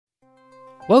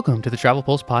Welcome to the Travel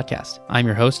Pulse podcast. I'm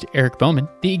your host, Eric Bowman,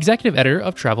 the executive editor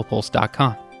of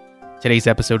TravelPulse.com. Today's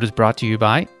episode is brought to you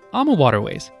by AMA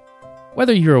Waterways.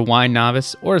 Whether you're a wine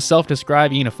novice or a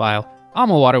self-described enophile,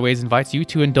 AMA Waterways invites you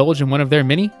to indulge in one of their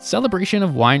many celebration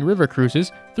of wine river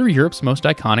cruises through Europe's most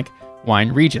iconic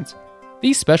wine regions.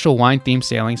 These special wine-themed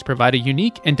sailings provide a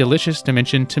unique and delicious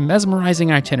dimension to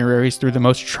mesmerizing itineraries through the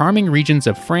most charming regions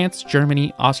of France,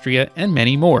 Germany, Austria, and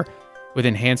many more. With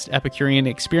enhanced Epicurean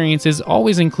experiences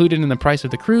always included in the price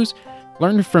of the cruise,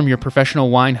 learn from your professional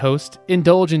wine host,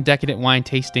 indulge in decadent wine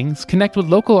tastings, connect with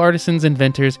local artisans and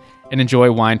vendors, and enjoy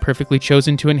wine perfectly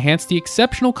chosen to enhance the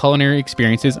exceptional culinary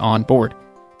experiences on board.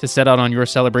 To set out on your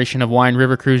celebration of wine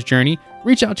river cruise journey,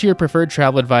 reach out to your preferred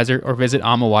travel advisor or visit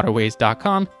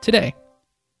amawaterways.com today.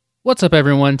 What's up,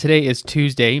 everyone? Today is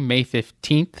Tuesday, May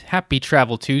 15th. Happy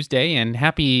Travel Tuesday and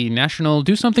happy National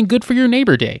Do Something Good for Your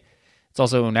Neighbor Day. It's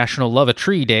also National Love a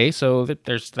Tree Day, so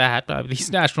there's that.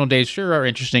 These national days sure are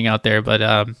interesting out there, but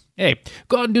hey,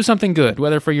 go out and do something good,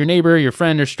 whether for your neighbor, your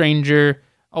friend, or stranger.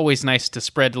 Always nice to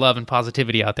spread love and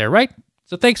positivity out there, right?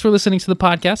 So thanks for listening to the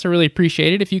podcast. I really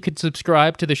appreciate it. If you could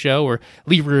subscribe to the show or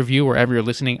leave a review wherever you're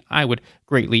listening, I would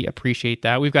greatly appreciate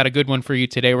that. We've got a good one for you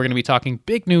today. We're going to be talking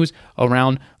big news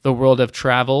around the world of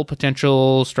travel,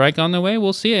 potential strike on the way.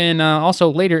 We'll see. And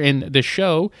also later in the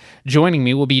show, joining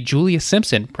me will be Julia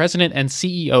Simpson, President and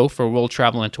CEO for World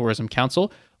Travel and Tourism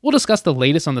Council. We'll discuss the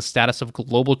latest on the status of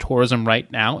global tourism right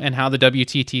now and how the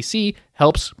WTTC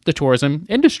helps the tourism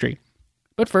industry.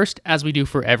 But first, as we do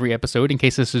for every episode, in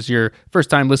case this is your first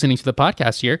time listening to the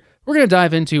podcast here, we're going to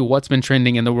dive into what's been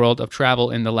trending in the world of travel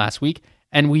in the last week.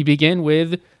 And we begin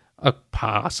with a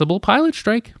possible pilot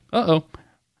strike. No,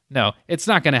 it's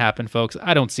not going to happen, folks.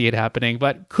 I don't see it happening.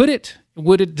 But could it?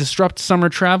 Would it disrupt summer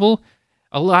travel?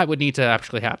 A lot would need to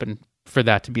actually happen for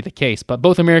that to be the case. But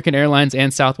both American Airlines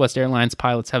and Southwest Airlines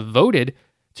pilots have voted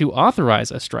to authorize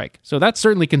a strike. So that's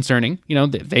certainly concerning. You know,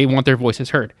 they want their voices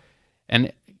heard.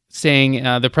 And saying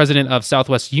the president of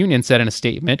Southwest Union said in a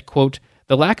statement, quote,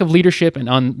 "The lack of leadership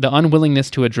and the unwillingness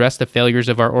to address the failures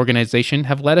of our organization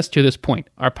have led us to this point.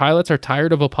 Our pilots are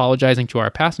tired of apologizing to our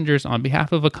passengers on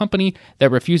behalf of a company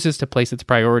that refuses to place its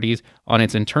priorities on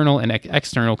its internal and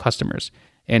external customers."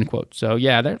 End quote. So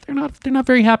yeah, they're not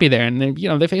very happy there, and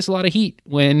they face a lot of heat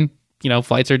when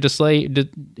flights are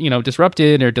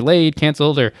disrupted or delayed,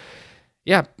 canceled, or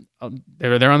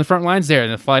they're on the front lines there,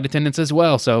 and the flight attendants as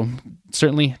well. So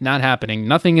certainly not happening.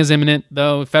 Nothing is imminent,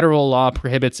 though. Federal law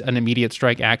prohibits an immediate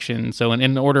strike action. So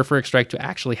in order for a strike to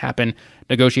actually happen,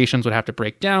 negotiations would have to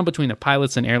break down between the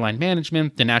pilots and airline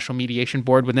management. The National Mediation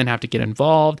Board would then have to get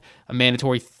involved. A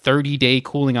mandatory 30-day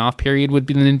cooling off period would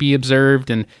then be observed,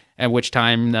 and at which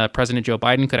time President Joe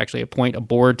Biden could actually appoint a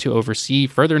board to oversee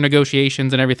further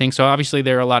negotiations and everything. So obviously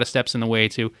there are a lot of steps in the way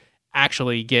to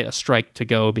actually get a strike to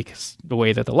go, because the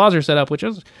way that the laws are set up, which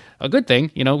is a good thing,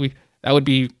 that would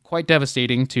be quite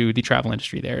devastating to the travel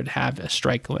industry there to have a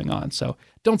strike going on. So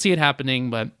don't see it happening,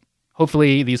 but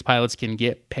hopefully these pilots can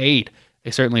get paid.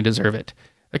 They certainly deserve it.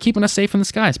 They're keeping us safe in the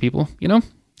skies, people.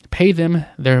 Pay them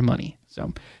their money.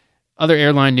 So other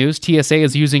airline news, TSA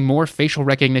is using more facial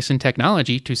recognition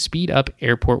technology to speed up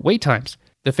airport wait times.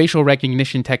 The facial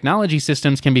recognition technology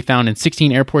systems can be found in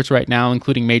 16 airports right now,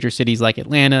 including major cities like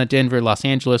Atlanta, Denver, Los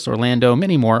Angeles, Orlando,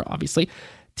 many more, obviously.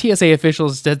 TSA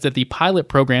officials said that the pilot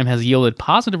program has yielded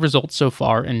positive results so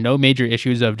far, and no major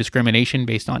issues of discrimination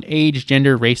based on age,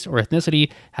 gender, race, or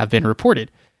ethnicity have been reported.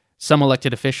 Some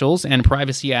elected officials and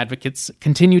privacy advocates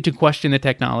continue to question the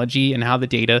technology and how the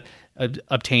data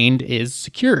obtained is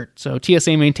secured. So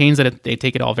TSA maintains that they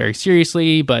take it all very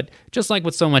seriously, but just like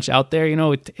with so much out there,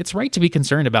 it's right to be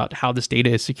concerned about how this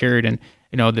data is secured and,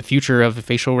 the future of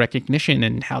facial recognition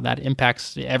and how that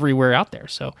impacts everywhere out there.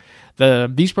 So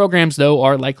these programs, though,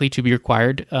 are likely to be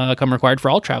become required for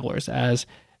all travelers as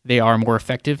they are more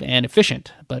effective and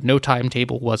efficient, but no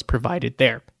timetable was provided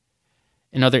there.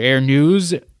 In other air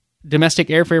news, domestic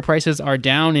airfare prices are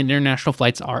down and international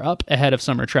flights are up ahead of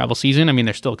summer travel season. I mean,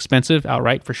 they're still expensive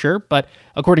outright for sure, but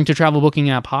according to travel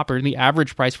booking app Hopper, the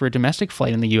average price for a domestic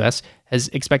flight in the U.S. is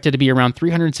expected to be around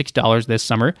 $306 this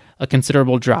summer, a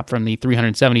considerable drop from the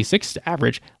 $376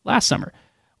 average last summer.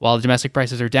 While domestic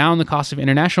prices are down, the cost of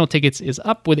international tickets is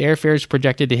up, with airfares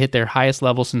projected to hit their highest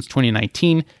level since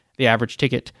 2019. The average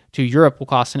ticket to Europe will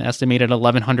cost an estimated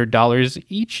 $1,100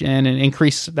 each, and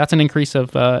that's an increase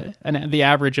of the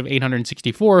average of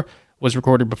 $864 was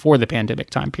recorded before the pandemic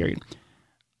time period.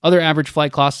 Other average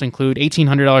flight costs include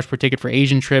 $1,800 per ticket for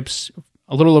Asian trips,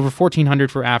 a little over $1,400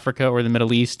 for Africa or the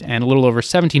Middle East, and a little over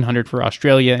 $1,700 for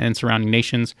Australia and surrounding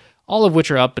nations, all of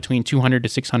which are up between $200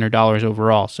 to $600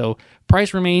 overall. So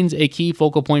price remains a key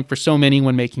focal point for so many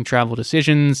when making travel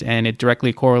decisions, and it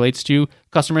directly correlates to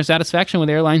customer satisfaction with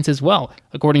airlines as well.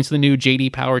 According to the new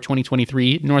J.D. Power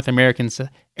 2023 North American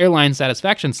Airline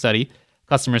Satisfaction Study,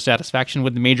 customer satisfaction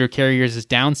with the major carriers is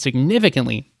down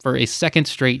significantly for a second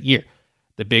straight year.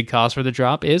 The big cause for the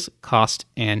drop is cost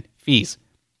and fees.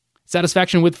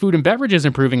 Satisfaction with food and beverage is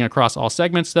improving across all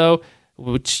segments, though,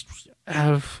 which,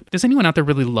 does anyone out there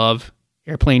really love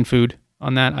airplane food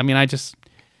on that? I mean,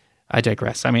 I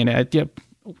digress. I mean,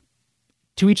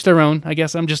 to each their own, I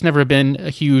guess. I'm just never been a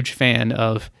huge fan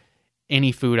of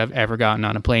any food I've ever gotten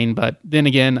on a plane, but then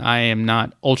again, I am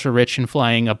not ultra rich and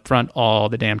flying up front all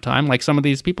the damn time like some of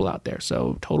these people out there,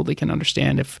 so totally can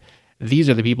understand if these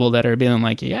are the people that are being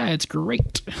like, yeah, it's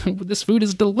great. This food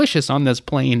is delicious on this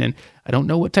plane, and I don't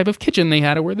know what type of kitchen they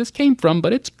had or where this came from,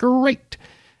 but it's great.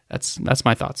 That's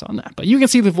my thoughts on that. But you can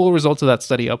see the full results of that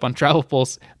study up on Travel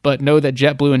Pulse, but know that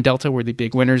JetBlue and Delta were the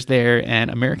big winners there, and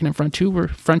American and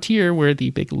Frontier were the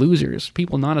big losers.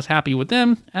 People not as happy with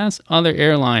them as other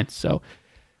airlines. So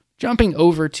jumping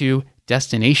over to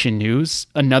destination news,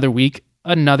 another week,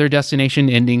 another destination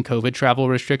ending COVID travel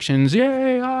restrictions.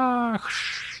 Yay!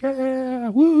 Yeah,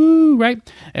 woo,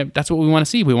 right? And that's what we want to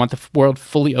see. We want the world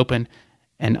fully open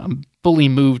and fully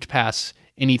moved past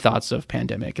any thoughts of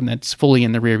pandemic, and that's fully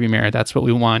in the rearview mirror. That's what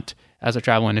we want as a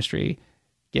travel industry.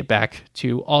 Get back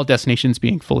to all destinations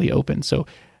being fully open. So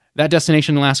that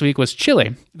destination last week was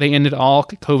Chile. They ended all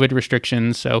COVID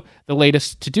restrictions. So the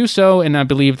latest to do so, and I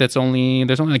believe there's only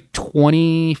like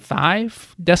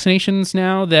 25 destinations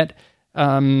now that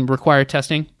require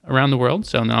testing around the world.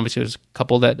 So then obviously there's a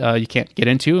couple that you can't get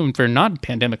into, and for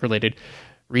non-pandemic related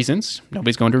reasons.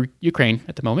 Nobody's going to Ukraine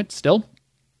at the moment still.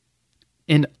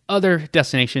 In other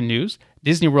destination news,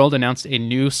 Disney World announced a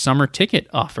new summer ticket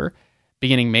offer.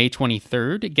 Beginning May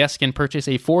 23rd, guests can purchase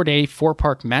a 4-day,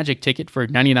 4-park Magic ticket for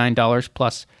 $99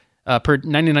 plus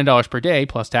 $99 per day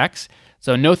plus tax.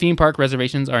 So no theme park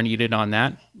reservations are needed on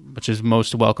that, which is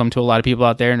most welcome to a lot of people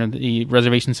out there, and the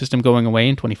reservation system going away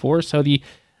in 24. So the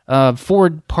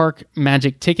 4-park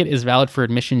Magic ticket is valid for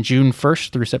admission June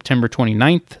 1st through September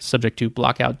 29th, subject to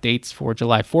blockout dates for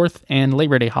July 4th and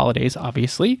Labor Day holidays,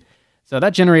 obviously. So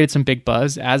that generated some big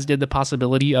buzz, as did the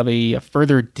possibility of a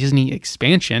further Disney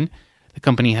expansion. The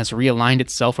company has realigned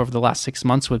itself over the last 6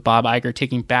 months, with Bob Iger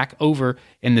taking back over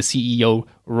in the CEO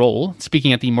role.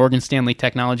 Speaking at the Morgan Stanley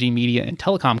Technology, Media, and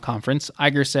Telecom Conference,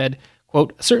 Iger said,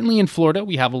 quote, "Certainly in Florida,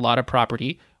 we have a lot of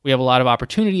property. We have a lot of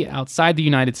opportunity outside the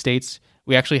United States.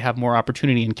 We actually have more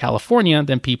opportunity in California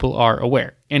than people are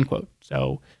aware," end quote.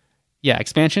 So, yeah,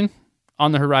 expansion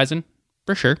on the horizon,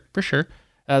 for sure.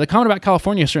 The comment about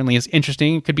California certainly is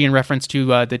interesting. It could be in reference to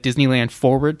the Disneyland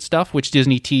Forward stuff, which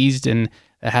Disney teased, and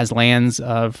has lands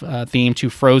of theme to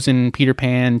Frozen, Peter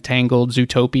Pan, Tangled,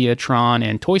 Zootopia, Tron,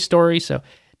 and Toy Story. So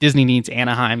Disney needs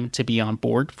Anaheim to be on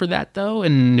board for that, though,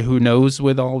 and who knows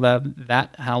with all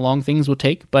that how long things will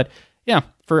take. But yeah,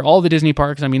 for all the Disney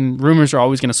parks, I mean, rumors are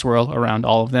always going to swirl around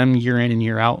all of them year in and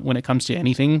year out when it comes to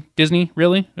anything Disney,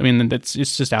 really. I mean, it's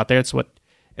just out there. It's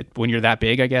when you're that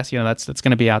big, I guess, that's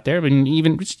going to be out there. But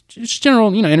even just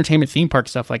general, entertainment theme park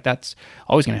stuff like that's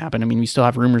always going to happen. I mean, we still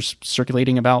have rumors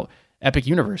circulating about Epic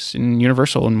Universe and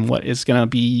Universal and what is going to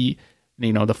be,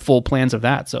 the full plans of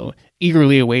that. So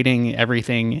eagerly awaiting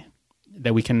everything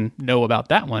that we can know about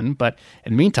that one. But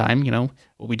in the meantime,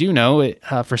 what we do know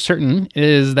for certain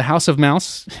is the House of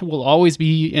Mouse will always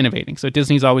be innovating. So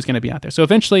Disney's always going to be out there. So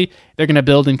eventually they're going to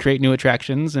build and create new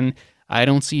attractions, and I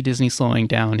don't see Disney slowing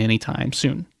down anytime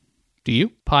soon. Do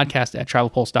you?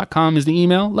 podcast@travelpulse.com is the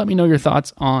email. Let me know your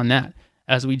thoughts on that.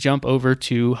 As we jump over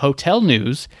to hotel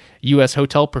news, U.S.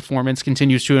 hotel performance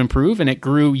continues to improve, and it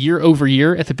grew year over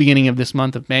year at the beginning of this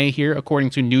month of May here, according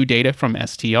to new data from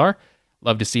STR.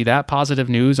 Love to see that. Positive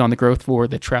news on the growth for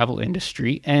the travel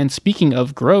industry. And speaking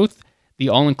of growth, the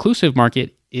all-inclusive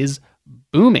market is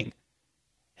booming.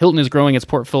 Hilton is growing its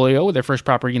portfolio with their first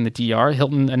property in the DR.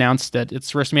 Hilton announced that its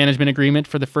first management agreement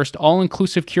for the first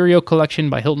all-inclusive Curio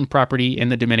Collection by Hilton property in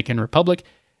the Dominican Republic.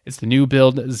 It's the new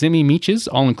build Zimi Beaches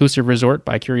all-inclusive resort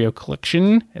by Curio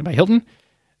Collection and by Hilton.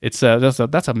 It's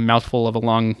that's a mouthful of a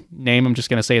long name. I'm just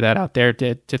going to say that out there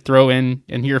to throw in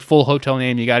and your full hotel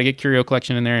name. You got to get Curio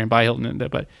Collection in there and by Hilton.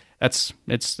 But it's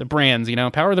the brands,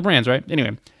 power of the brands, right?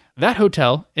 Anyway, that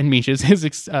hotel in Beaches,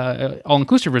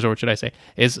 all-inclusive resort, should I say,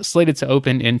 is slated to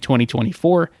open in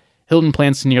 2024. Hilton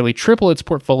plans to nearly triple its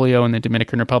portfolio in the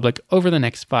Dominican Republic over the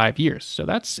next 5 years. So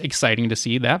that's exciting to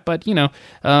see that. But,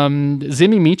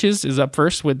 Zimmy Meeches is up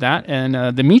first with that.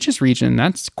 And the Meeches region,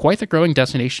 that's quite the growing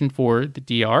destination for the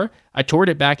DR. I toured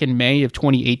it back in May of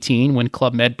 2018 when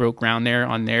Club Med broke ground there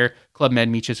on their Club Med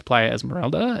Meeches Playa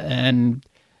Esmeralda. And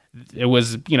it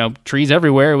was, trees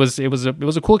everywhere. It was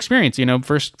a cool experience,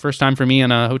 first time for me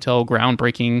on a hotel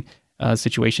groundbreaking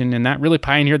situation, and that really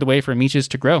pioneered the way for Meeches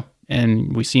to grow.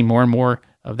 And we see more and more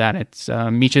of that. It's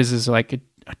Meeches is like a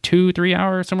 2-3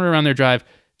 hour, somewhere around their drive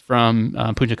from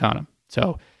Punta Cana.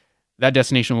 So that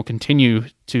destination will continue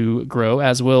to grow,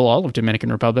 as will all of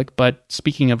Dominican Republic. But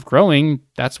speaking of growing,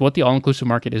 that's what the all-inclusive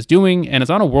market is doing, and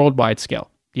it's on a worldwide scale.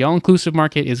 The all-inclusive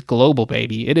market is global,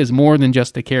 baby. It is more than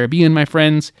just the Caribbean, my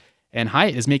friends, and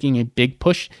Hyatt is making a big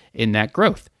push in that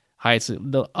growth. Hyatt's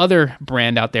the other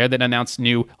brand out there that announced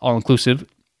new all-inclusive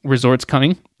resorts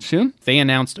coming soon. They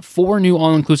announced 4 new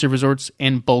all-inclusive resorts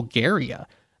in Bulgaria.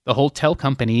 The hotel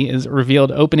company is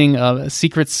revealed opening of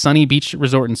Secret's Sunny Beach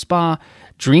Resort and Spa,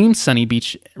 Dream Sunny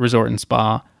Beach Resort and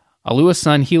Spa, Alua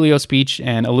Sun Helios Beach,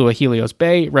 and Alua Helios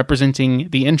Bay, representing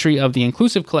the entry of the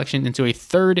inclusive collection into a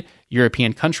third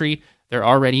European country. They're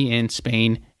already in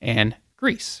Spain and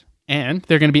Greece. And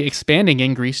they're going to be expanding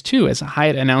in Greece too, as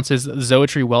Hyatt announces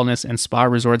Zoetry Wellness and Spa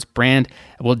Resorts brand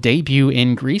will debut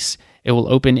in Greece. It will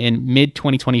open in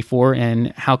mid-2024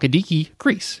 in Halkidiki,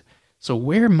 Greece. So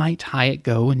where might Hyatt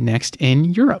go next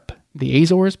in Europe? The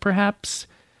Azores, perhaps?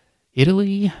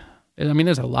 Italy? I mean,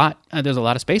 there's a lot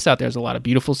of space out there. There's a lot of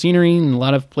beautiful scenery and a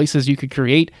lot of places you could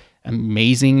create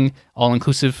amazing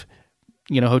all-inclusive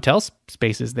hotel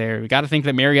spaces there. We got to think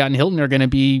that Marriott and Hilton are going to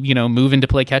be, moving to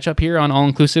play catch up here on all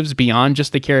inclusives beyond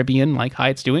just the Caribbean, like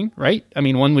Hyatt's doing, right? I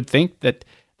mean, one would think that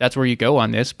that's where you go on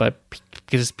this, but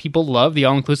because people love the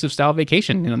all inclusive style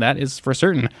vacation, that is for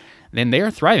certain. Then they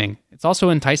are thriving. It's also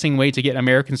an enticing way to get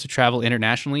Americans to travel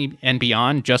internationally and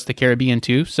beyond just the Caribbean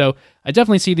too. So I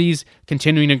definitely see these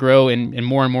continuing to grow and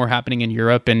more happening in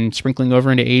Europe and sprinkling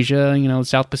over into Asia,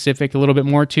 South Pacific a little bit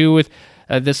more too with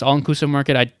this all-inclusive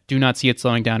market. I do not see it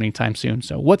slowing down anytime soon.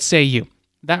 So what say you?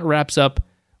 That wraps up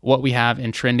what we have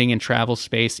in trending and travel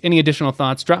space. Any additional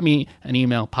thoughts, drop me an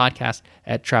email,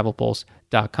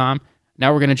 podcast@travelpulse.com.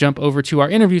 Now we're going to jump over to our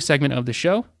interview segment of the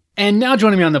show. And now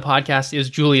joining me on the podcast is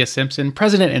Julia Simpson,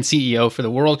 President and CEO for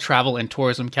the World Travel and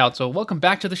Tourism Council. Welcome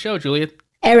back to the show, Julia.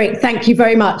 Eric, thank you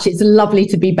very much. It's lovely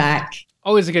to be back.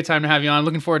 Always a good time to have you on.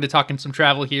 Looking forward to talking some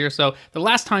travel here. So the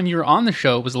last time you were on the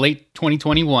show was late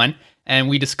 2021, and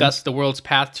we discussed the world's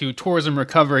path to tourism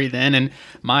recovery then, and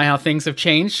how things have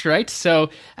changed, right? So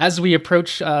as we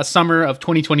approach summer of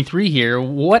 2023 here,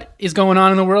 what is going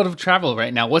on in the world of travel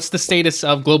right now? What's the status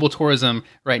of global tourism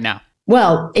right now?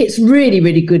 Well, it's really,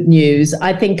 really good news.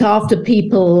 I think after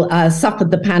people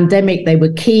suffered the pandemic, they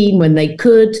were keen when they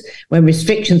could, when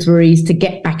restrictions were eased, to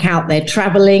get back out there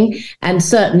traveling. And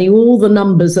certainly all the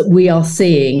numbers that we are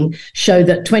seeing show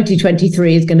that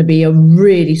 2023 is going to be a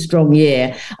really strong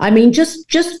year. I mean,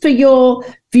 just for your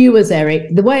viewers,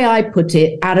 Eric, the way I put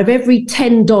it, out of every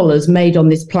 $10 made on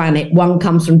this planet, one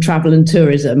comes from travel and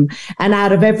tourism. And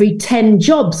out of every 10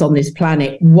 jobs on this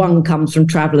planet, one comes from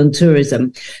travel and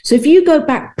tourism. So if you go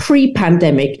back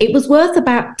pre-pandemic, it was worth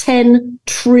about $10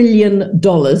 trillion.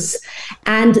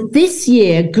 And this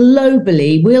year,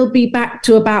 globally, we'll be back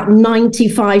to about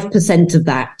 95% of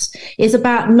that. It's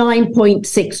about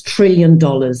 $9.6 trillion.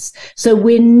 So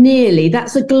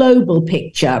that's a global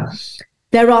picture.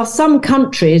 There are some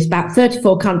countries, about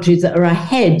 34 countries, that are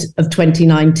ahead of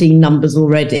 2019 numbers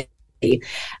already.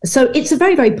 So it's a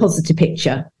very, very positive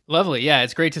picture. Lovely. Yeah,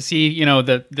 it's great to see,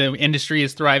 the industry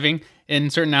is thriving in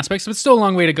certain aspects, but still a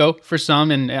long way to go for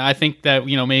some. And I think that,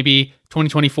 maybe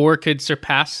 2024 could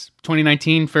surpass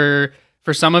 2019 for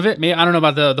some of it. Maybe, I don't know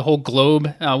about the whole globe.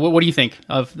 What do you think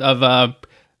of the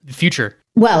future?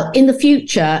 Well, in the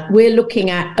future, we're looking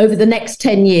at, over the next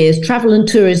 10 years, travel and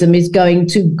tourism is going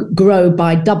to grow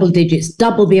by double digits,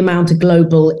 double the amount of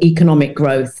global economic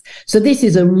growth. So this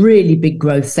is a really big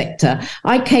growth sector.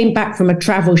 I came back from a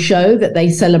travel show that they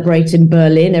celebrate in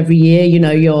Berlin every year.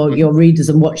 Your readers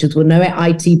and watchers will know it,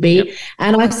 ITB. Yep.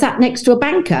 And I sat next to a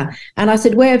banker and I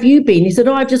said, "Where have you been?" He said,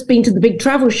 "Oh, I've just been to the big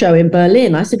travel show in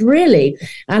Berlin." I said, "Really?"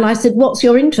 And I said, "What's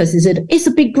your interest?" He said, "It's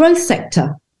a big growth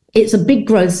sector. It's a big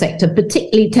growth sector,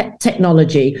 particularly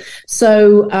technology."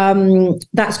 So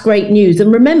that's great news.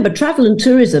 And remember, travel and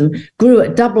tourism grew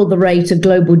at double the rate of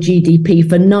global GDP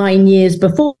for 9 years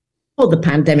before the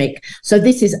pandemic. So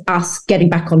this is us getting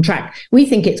back on track. We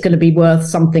think it's going to be worth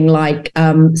something like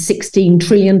 $16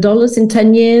 trillion in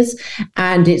 10 years,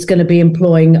 and it's going to be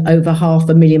employing over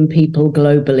 500,000 people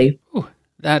globally. Ooh,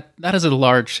 That is a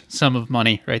large sum of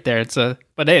money right there.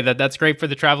 But hey, that's great for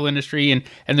the travel industry,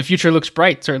 and the future looks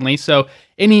bright, certainly. So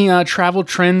any travel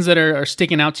trends that are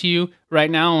sticking out to you right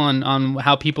now on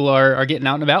how people are getting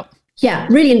out and about? Yeah,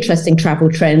 really interesting travel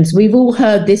trends. We've all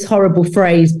heard this horrible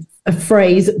phrase,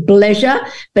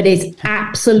 bleisure, but it's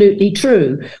absolutely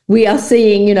true. We are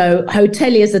seeing,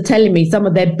 hoteliers are telling me some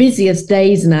of their busiest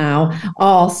days now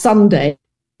are Sundays,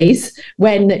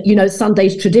 when,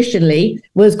 Sundays traditionally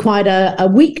was quite a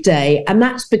weekday. And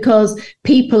that's because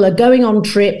people are going on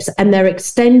trips and they're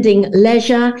extending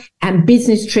leisure and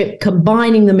business trip,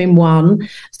 combining them in one.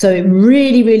 So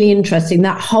really, really interesting.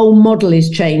 That whole model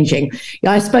is changing.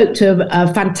 I spoke to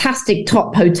a fantastic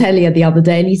top hotelier the other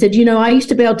day, and he said, I used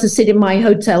to be able to sit in my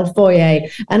hotel foyer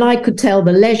and I could tell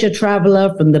the leisure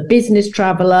traveler from the business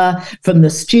traveler, from the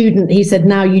student. He said,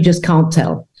 now you just can't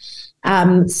tell.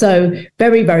 So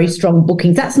very, very strong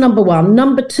bookings. That's number one.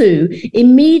 Number two,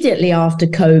 immediately after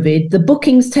COVID, the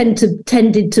bookings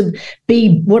tended to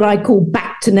be what I call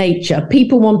back to nature.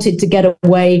 People wanted to get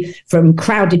away from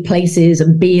crowded places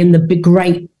and be in the big,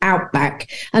 great outback.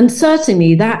 And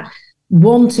certainly that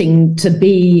wanting to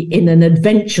be in an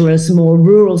adventurous, more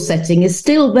rural setting is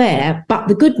still there. But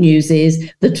the good news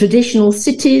is the traditional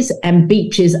cities and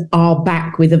beaches are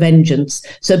back with a vengeance.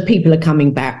 So people are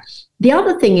coming back. The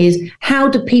other thing is, how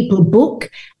do people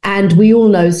book? And we all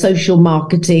know social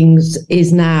marketing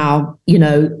is now,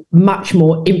 much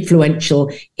more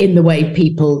influential in the way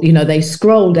people, they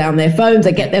scroll down their phones,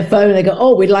 they get their phone, they go,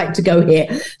 oh, we'd like to go here.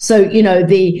 So,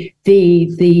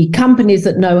 the companies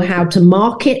that know how to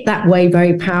market that way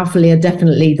very powerfully are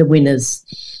definitely the winners.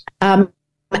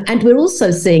 And we're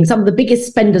also seeing some of the biggest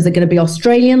spenders are going to be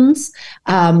Australians,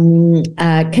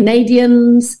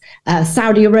 Canadians,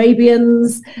 Saudi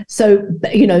Arabians. So,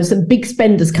 some big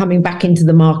spenders coming back into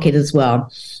the market as well.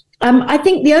 I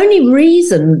think the only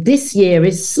reason this year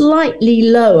is slightly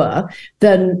lower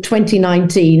than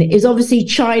 2019 is obviously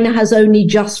China has only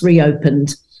just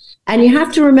reopened. And you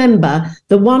have to remember,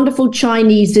 the wonderful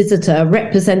Chinese visitor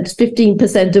represents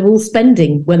 15% of all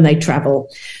spending when they travel.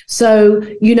 So,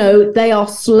 they are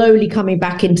slowly coming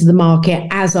back into the market,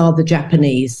 as are the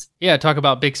Japanese. Yeah, talk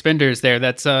about big spenders there.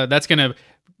 That's going to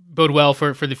bode well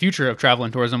for the future of travel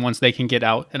and tourism once they can get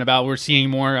out and about. We're seeing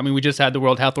more. I mean, we just had the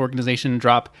World Health Organization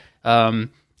drop the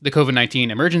COVID-19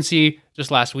 emergency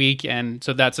just last week. And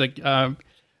so that's a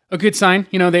good sign.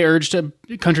 They urged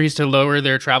countries to lower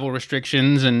their travel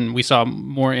restrictions, and we saw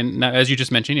more in, as you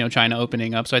just mentioned, China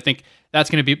opening up. So I think that's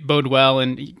going to bode well.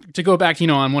 And to go back,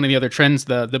 on one of the other trends,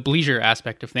 the bleisure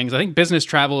aspect of things, I think business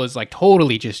travel is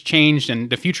totally just changed, and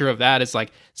the future of that is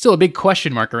still a big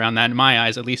question mark around that in my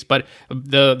eyes, at least. But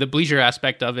the bleisure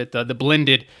aspect of it, the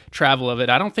blended travel of it,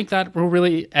 I don't think that will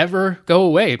really ever go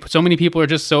away. So many people are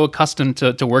just so accustomed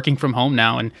to working from home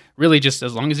now, and really just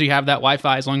as long as you have that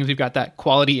Wi-Fi, as long as you've got that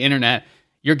quality internet,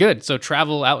 you're good. So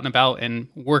travel out and about and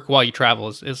work while you travel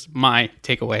is my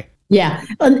takeaway. Yeah.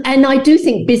 And I do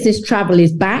think business travel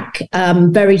is back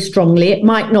very strongly. It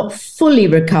might not fully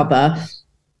recover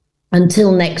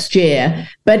until next year,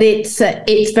 but it's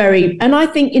very, and I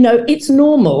think, it's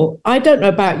normal. I don't know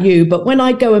about you, but when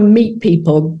I go and meet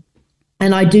people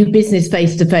and I do business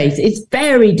face to face, it's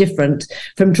very different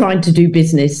from trying to do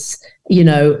business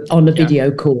on a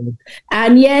video call.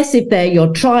 And yes, if they're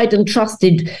your tried and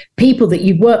trusted people that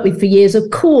you've worked with for years, of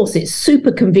course, it's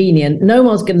super convenient. No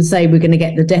one's going to say we're going to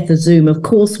get the death of Zoom. Of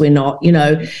course we're not.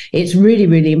 It's really,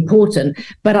 really important.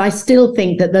 But I still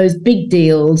think that those big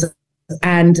deals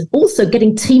and also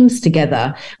getting teams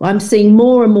together. I'm seeing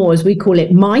more and more, as we call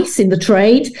it, mice in the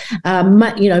trade.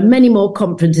 Many more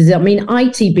conferences. I mean,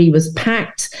 ITB was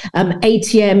packed.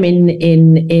 ATM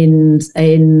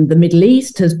in the Middle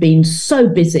East has been so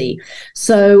busy.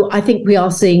 So I think we are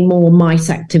seeing more mice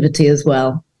activity as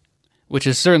well, which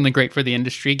is certainly great for the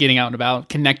industry. Getting out and about,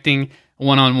 connecting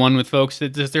one-on-one with folks.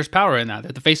 There's power in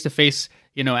that. The face-to-face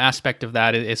aspect of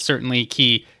that is certainly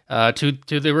key to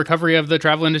the recovery of the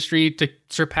travel industry to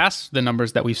surpass the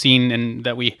numbers that we've seen and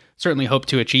that we certainly hope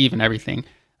to achieve and everything.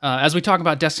 As we talk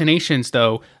about destinations,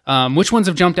 though, which ones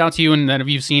have jumped out to you and that have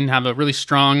you seen have a really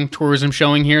strong tourism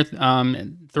showing here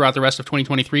throughout the rest of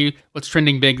 2023? What's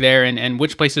trending big there, and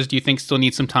which places do you think still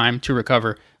need some time to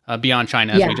recover beyond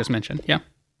China, as we just mentioned? Yeah.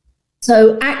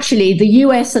 So actually, the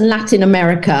US and Latin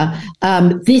America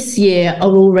this year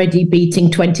are already beating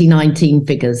 2019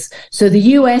 figures. So the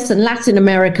US and Latin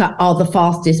America are the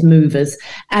fastest movers.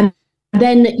 And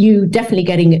then you definitely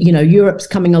getting, Europe's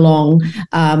coming along.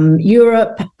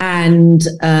 Europe and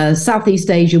Southeast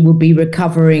Asia will be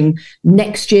recovering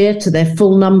next year to their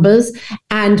full numbers.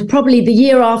 And probably the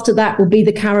year after that will be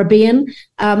the Caribbean.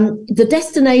 the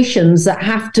destinations that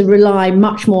have to rely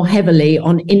much more heavily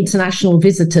on international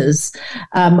visitors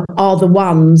are the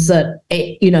ones that,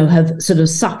 have sort of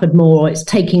suffered more. It's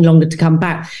taking longer to come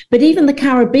back. But even the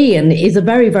Caribbean is a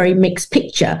very, very mixed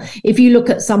picture. If you look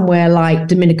at somewhere like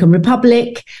Dominican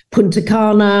Republic, Punta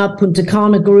Cana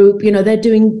Group,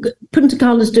 Punta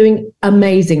Cana's doing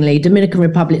amazingly. Dominican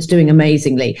Republic's doing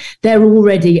amazingly. They're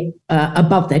already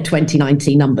above their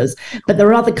 2019 numbers. But there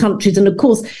are other countries. And of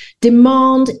course,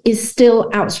 demand is still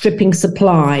outstripping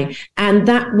supply. And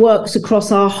that works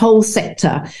across our whole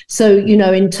sector. So,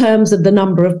 in terms of the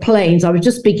number of planes, I was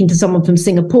just speaking to someone from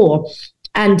Singapore.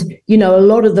 And, a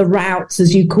lot of the routes,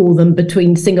 as you call them,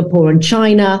 between Singapore and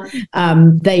China,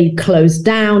 they closed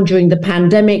down during the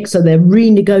pandemic. So they're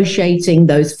renegotiating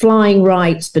those flying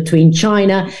rights between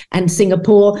China and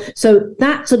Singapore. So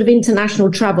that sort of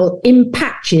international travel in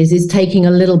patches is taking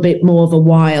a little bit more of a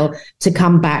while to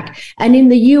come back. And in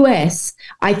the US,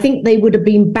 I think they would have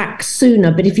been back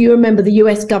sooner. But if you remember, the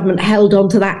US government held on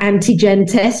to that antigen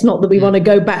test, not that we want to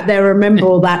go back there and remember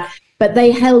all that. But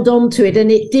they held on to it, and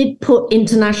it did put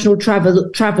international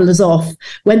travelers off.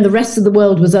 When the rest of the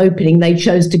world was opening, they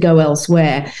chose to go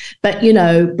elsewhere. But,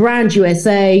 Brand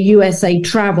USA, USA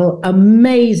Travel,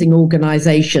 amazing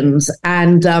organizations.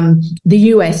 And the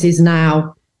US is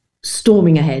now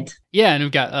storming ahead. Yeah, and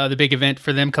we've got the big event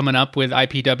for them coming up with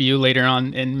IPW later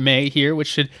on in May here, which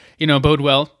should, bode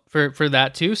well for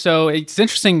that too. So it's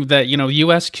interesting that, the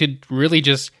US could really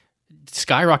just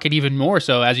skyrocket even more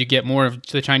so as you get more of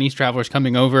the Chinese travelers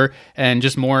coming over and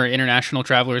just more international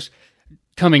travelers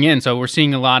coming in. So we're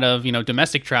seeing a lot of,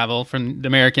 domestic travel from the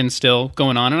Americans still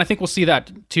going on. And I think we'll see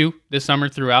that too this summer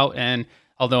throughout. And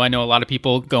although I know a lot of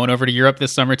people going over to Europe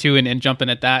this summer too and jumping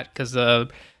at that because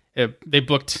they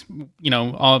booked,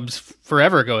 all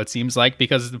forever ago, it seems like,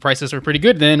 because the prices are pretty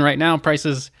good then. Right now,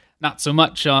 prices not so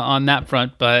much on that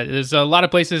front, but there's a lot of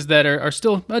places that are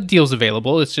still deals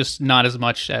available. It's just not as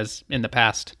much as in the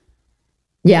past.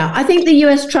 Yeah, I think the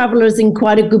US traveler is in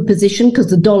quite a good position because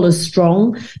the dollar's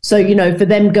strong. So, for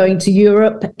them going to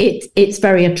Europe, it's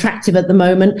very attractive at the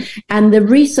moment. And the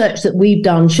research that we've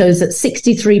done shows that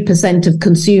 63% of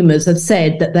consumers have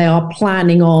said that they are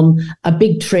planning on a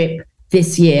big trip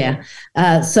this year.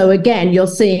 So again, you're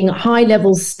seeing high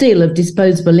levels still of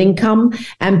disposable income,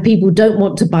 and people don't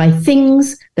want to buy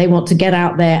things. They want to get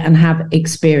out there and have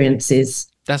experiences.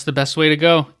 That's the best way to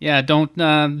go. Yeah, don't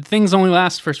things only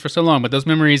last for so long, but those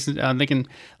memories, they can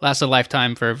last a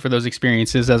lifetime for those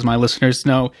experiences, as my listeners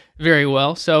know very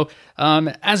well. So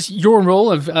as your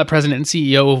role of president and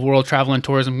CEO of World Travel and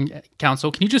Tourism Council,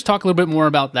 can you just talk a little bit more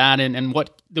about that and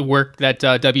what the work that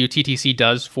WTTC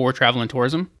does for travel and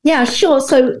tourism? Yeah, sure.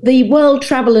 So the World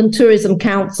Travel and Tourism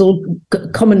Council,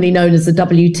 commonly known as the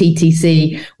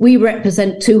WTTC, we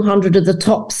represent 200 of the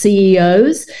top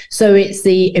CEOs. So it's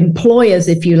the employers,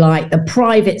 if you like, the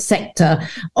private sector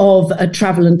of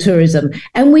travel and tourism.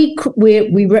 And we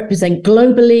represent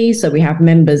globally. So we have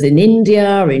members in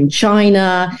India, in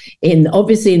China,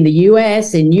 obviously in the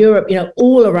US, in Europe,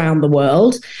 all around the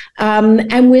world.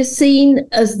 And we're seen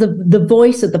as the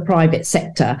voice of the private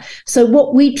sector. So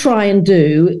what we try and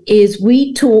do is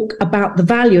we talk about the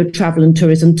value of travel and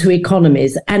tourism to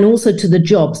economies and also to the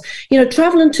jobs.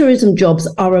 Travel and tourism jobs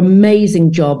are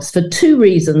amazing jobs for two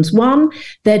reasons. One,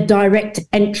 they're direct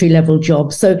entry level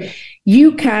jobs. So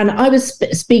I was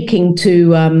speaking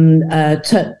to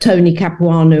Tony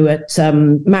Capuano at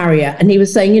Marriott, and he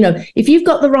was saying, if you've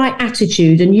got the right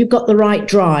attitude and you've got the right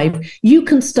drive, you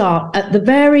can start at the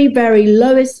very, very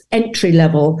lowest entry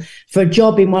level for a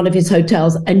job in one of his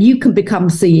hotels, and you can become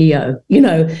CEO.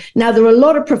 Now there are a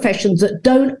lot of professions that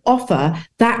don't offer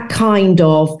that kind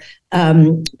of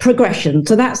progression.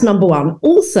 So that's number one.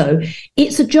 Also,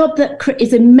 it's a job that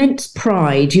is immense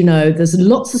pride. There's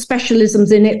lots of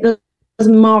specialisms in it.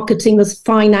 There's marketing, there's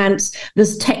finance,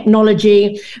 there's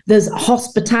technology, there's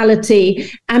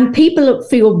hospitality, and people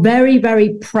feel very, very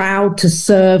proud to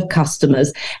serve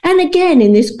customers. And again,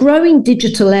 in this growing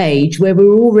digital age where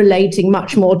we're all relating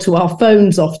much more to our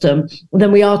phones often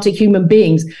than we are to human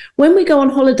beings, when we go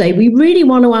on holiday, we really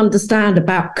want to understand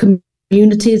about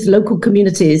communities, local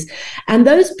communities, and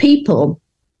those people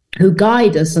who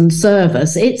guide us and serve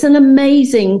us. It's an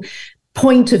amazing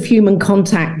point of human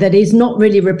contact that is not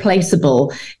really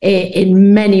replaceable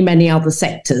in many, many other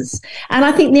sectors. And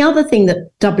I think the other thing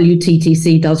that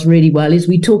WTTC does really well is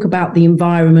we talk about the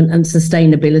environment and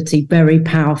sustainability very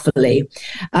powerfully.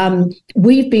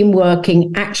 We've been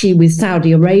working actually with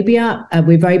Saudi Arabia.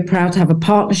 We're very proud to have a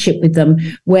partnership with them,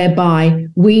 whereby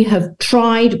we have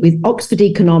tried with Oxford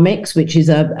Economics, which is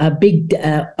a big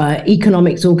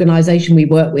economics organization we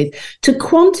work with, to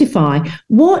quantify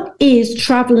what is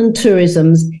travel and tourism's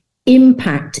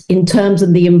impact in terms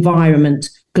of the environment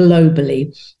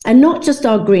globally, and not just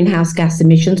our greenhouse gas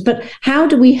emissions, but how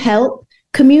do we help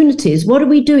communities? What are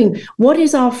we doing? What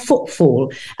is our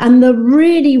footfall? And the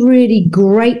really, really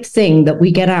great thing that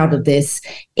we get out of this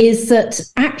is that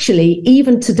actually,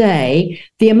 even today,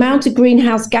 the amount of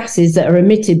greenhouse gases that are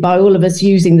emitted by all of us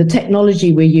using the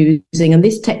technology we're using, and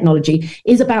this technology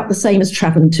is about the same as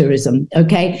travel and tourism,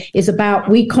 okay? It's about,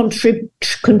 we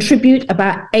contribute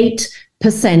about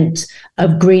 8%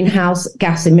 of greenhouse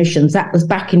gas emissions. That was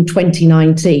back in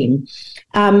 2019.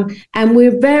 And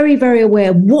we're very, very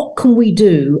aware, what can we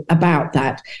do about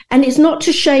that? And it's not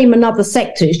to shame another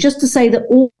sector. It's just to say that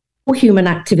all human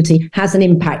activity has an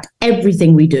impact,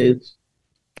 everything we do.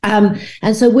 And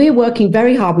so we're working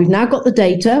very hard. We've now got the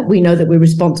data. We know that we're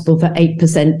responsible for 8%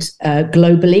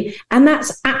 globally. And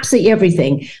that's absolutely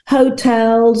everything.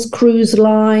 Hotels, cruise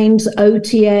lines,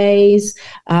 OTAs,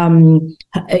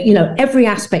 every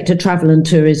aspect of travel and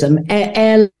tourism,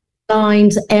 airlines,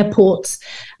 airports.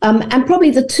 And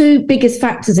probably the two biggest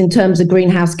factors in terms of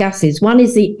greenhouse gases. One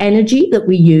is the energy that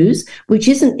we use, which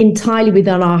isn't entirely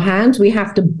within our hands. We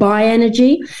have to buy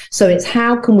energy. So it's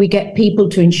how can we get people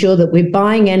to ensure that we're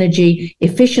buying energy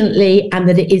efficiently and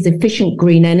that it is efficient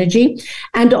green energy.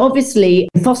 And obviously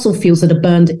fossil fuels that are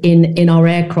burned in our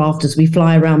aircraft as we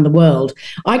fly around the world.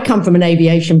 I come from an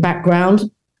aviation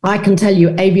background. I can tell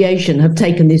you aviation have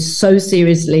taken this so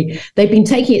seriously. They've been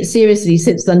taking it seriously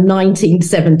since the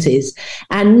 1970s.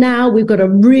 And now we've got a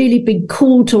really big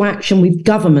call to action with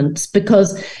governments,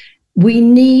 because we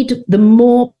need the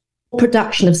more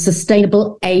production of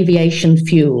sustainable aviation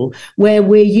fuel, where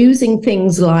we're using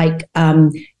things like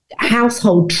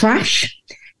household trash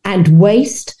and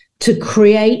waste to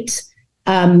create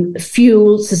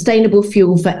sustainable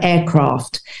fuel for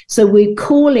aircraft. So we're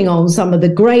calling on some of the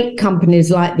great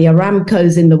companies like the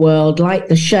Aramcos in the world, like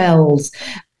the Shells,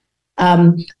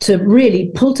 to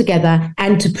really pull together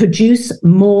and to produce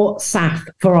more SAF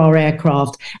for our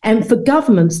aircraft, and for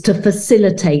governments to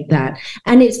facilitate that.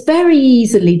 And it's very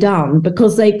easily done,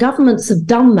 because governments have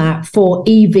done that for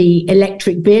EV,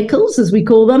 electric vehicles, as we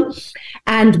call them.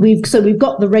 And we've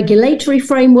got the regulatory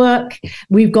framework,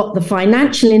 we've got the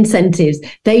financial incentives.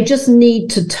 They just need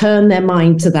to turn their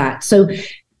mind to that. So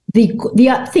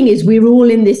the thing is, we're all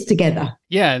in this together.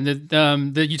 Yeah,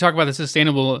 and you talk about the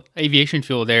sustainable aviation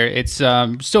fuel there. It's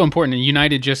so important. And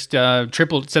United just said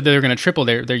that they're going to triple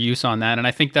their use on that. And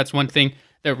I think that's one thing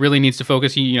that really needs to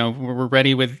focus. We're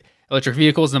ready with electric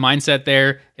vehicles. The mindset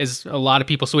there is a lot of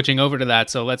people switching over to that.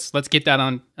 So let's get that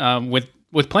on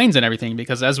with planes and everything,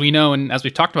 because as we know, and as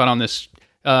we've talked about on this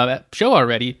show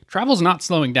already, travel's not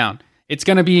slowing down. It's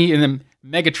going to be in the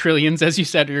mega trillions, as you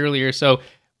said earlier. So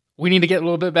we need to get a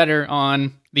little bit better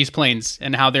on these planes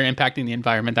and how they're impacting the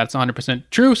environment. That's 100%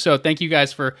 true. So thank you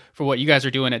guys for what you guys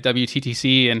are doing at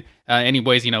WTTC, and any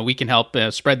ways we can help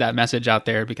spread that message out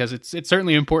there, because it's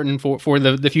certainly important for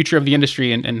the future of the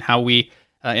industry and how we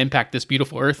impact this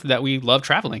beautiful earth that we love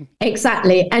traveling.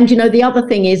 Exactly. And, the other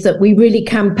thing is that we really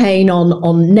campaign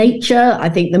on nature. I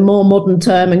think the more modern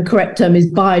term and correct term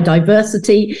is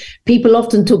biodiversity. People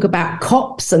often talk about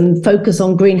COPs and focus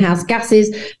on greenhouse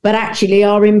gases, but actually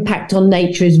our impact on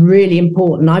nature is really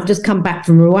important. I've just come back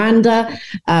from Rwanda.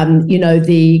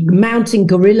 The mountain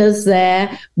gorillas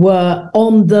there were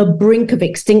on the brink of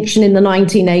extinction in the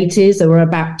 1980s. There were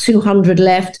about 200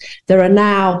 left. There are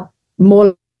now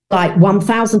more like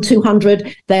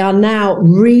 1,200. They are now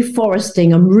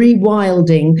reforesting and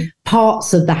rewilding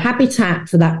parts of the habitat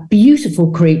for that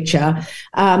beautiful creature.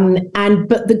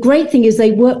 But the great thing is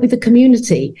they work with the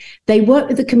community. They work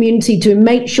with the community to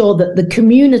make sure that the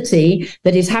community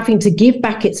that is having to give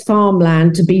back its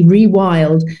farmland to be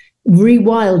rewilded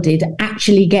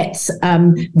actually gets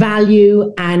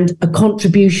value and a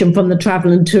contribution from the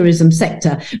travel and tourism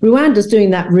sector. Rwanda's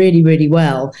doing that really, really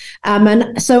well.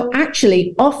 And so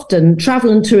actually often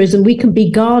travel and tourism, we can be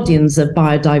guardians of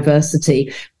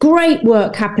biodiversity. Great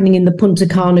work happening in the Punta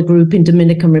Cana group in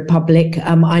Dominican Republic.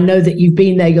 I know that you've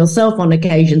been there yourself on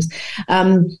occasions.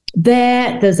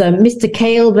 There's a Mr.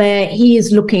 Kale there. He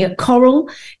is looking at coral.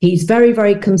 He's very,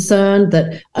 very concerned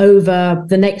that over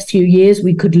the next few years,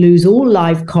 we could lose all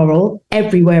live coral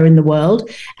everywhere in the world.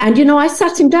 And, I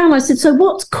sat him down. I said, so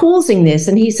what's causing this?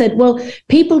 And he said, well,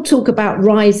 people talk about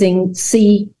rising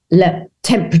sea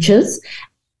temperatures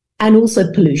and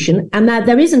also pollution, and that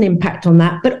there is an impact on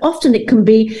that, but often it can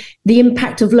be the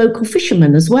impact of local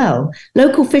fishermen as well.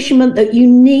 Local fishermen that you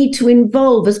need to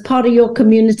involve as part of your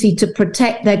community to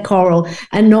protect their coral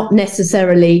and not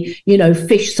necessarily,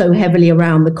 fish so heavily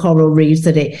around the coral reefs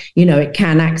that it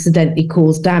can accidentally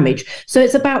cause damage. So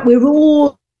it's about, we're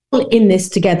all in this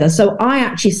together. So I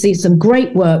actually see some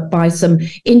great work by some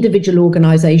individual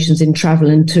organizations in travel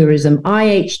and tourism,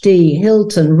 IHD,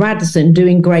 Hilton, Radisson,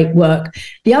 doing great work.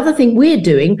 The other thing we're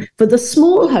doing for the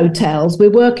small hotels, we're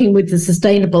working with the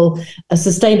Sustainable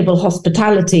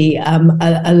Hospitality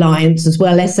Alliance as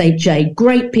well, SHA,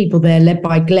 great people there led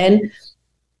by Glenn,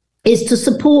 is to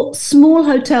support small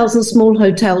hotels and small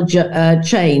hotel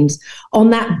chains on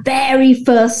that very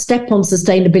first step on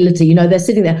sustainability. They're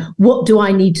sitting there, what do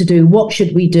I need to do? What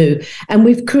should we do? And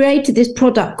we've created this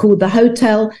product called the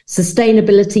Hotel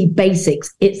Sustainability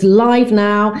Basics. It's live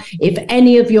now. If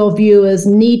any of your viewers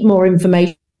need more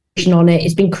information on it,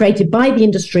 it's been created by the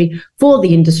industry for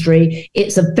the industry.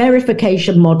 It's a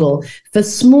verification model for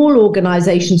small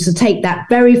organizations to take that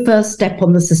very first step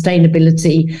on the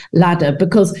sustainability ladder,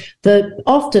 because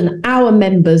often our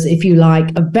members, if you like,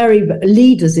 are very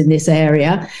leaders in this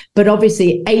area, but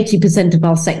obviously 80% of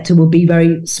our sector will be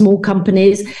very small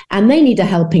companies and they need a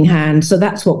helping hand. So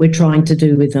that's what we're trying to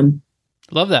do with them.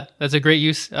 Love that. That's a great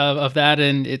use of that,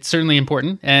 and it's certainly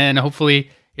important, and hopefully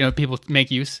people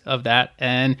make use of that.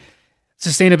 And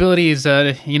sustainability is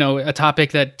a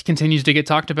topic that continues to get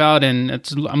talked about, and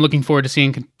I'm looking forward to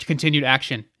seeing continued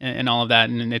action and all of that.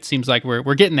 And it seems like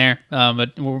we're getting there,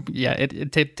 but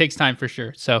it takes time for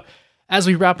sure. So as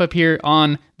we wrap up here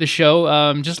on the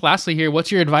show, just lastly here,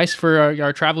 what's your advice for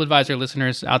our travel advisor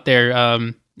listeners out there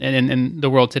in the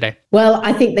world today? Well,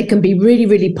 I think they can be really,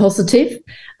 really positive,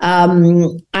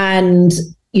 and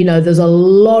there's a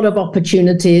lot of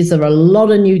opportunities. There are a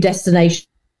lot of new destinations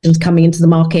coming into the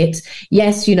market.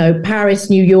 Yes, Paris,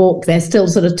 New York, they're still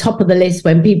sort of top of the list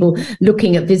when people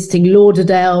looking at visiting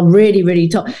Lauderdale, really, really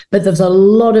top. But there's a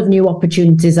lot of new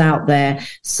opportunities out there.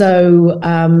 So,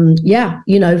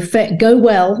 go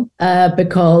well,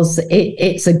 because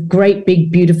it's a great,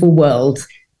 big, beautiful world.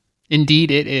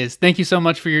 Indeed, it is. Thank you so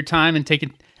much for your time and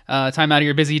taking time out of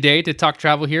your busy day to talk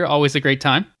travel here. Always a great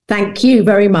time. Thank you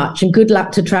very much, and good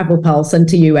luck to Travel Pulse and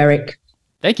to you, Eric.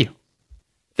 Thank you.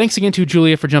 Thanks again to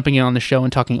Julia for jumping in on the show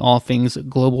and talking all things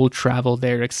global travel.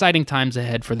 There are exciting times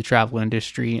ahead for the travel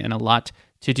industry and a lot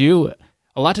to do,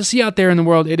 a lot to see out there in the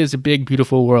world. It is a big,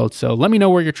 beautiful world. So let me know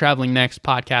where you're traveling next.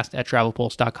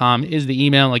 Podcast@travelpulse.com is the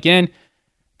email. Again,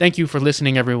 thank you for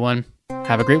listening, everyone.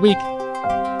 Have a great week.